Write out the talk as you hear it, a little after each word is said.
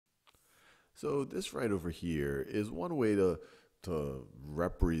So this right over here is one way to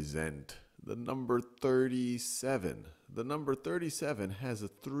represent the number 37. The number 37 has a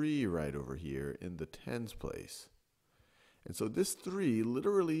 3 right over here in the tens place. And so this 3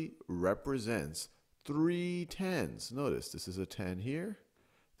 literally represents 3 tens. Notice this is a 10 here,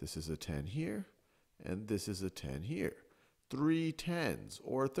 this is a 10 here, and this is a 10 here. 3 tens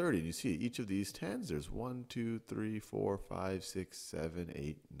or 30. And you see each of these tens, there's 1, 2, 3, 4, 5, 6, 7,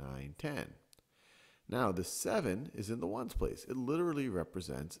 8, 9, 10. Now the 7 is in the ones place. It literally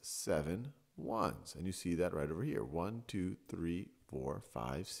represents 7 ones. And you see that right over here. 1, 2, 3, 4,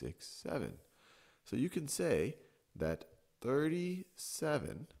 5, 6, 7. So you can say that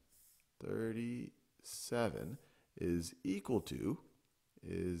 37 is equal to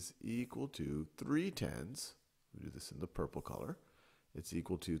 3 tens. We do this in the purple color. It's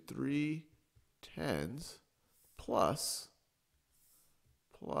equal to 3 tens plus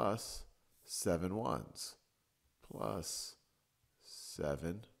 7 ones. Plus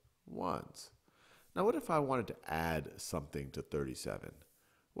 7 ones. Now what if I wanted to add something to 37?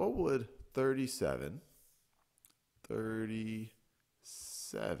 What would 37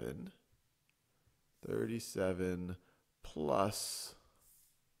 plus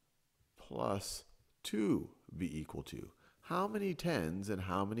 2 be equal to? How many tens and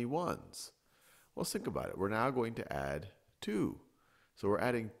how many ones? Well, think about it. We're now going to add 2. So we're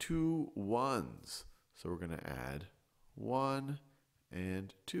adding 2 ones. So we're going to add 1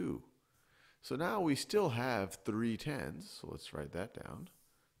 and 2. So now we still have 3 tens. So let's write that down.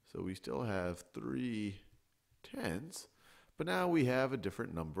 So we still have 3 tens, but now we have a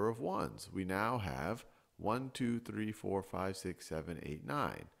different number of ones. We now have 1, 2, 3, 4, 5, 6, 7, 8,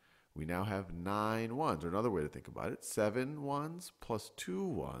 9. We now have 9 ones, or another way to think about it, 7 ones plus 2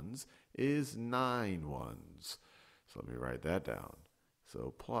 ones is 9 ones. So let me write that down.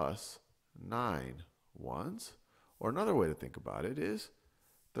 So plus 9 ones, or another way to think about it is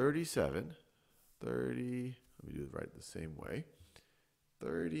 37, let me do it right the same way,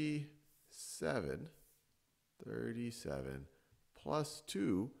 37 plus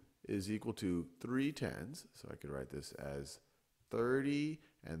 2 is equal to 3 tens. So I could write this as 30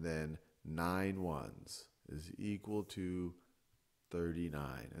 and then 9 ones is equal to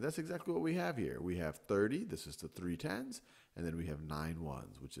 39. And that's exactly what we have here. We have 30, this is the 3 tens, and then we have 9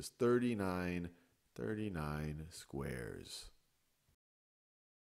 ones, which is 39 squares.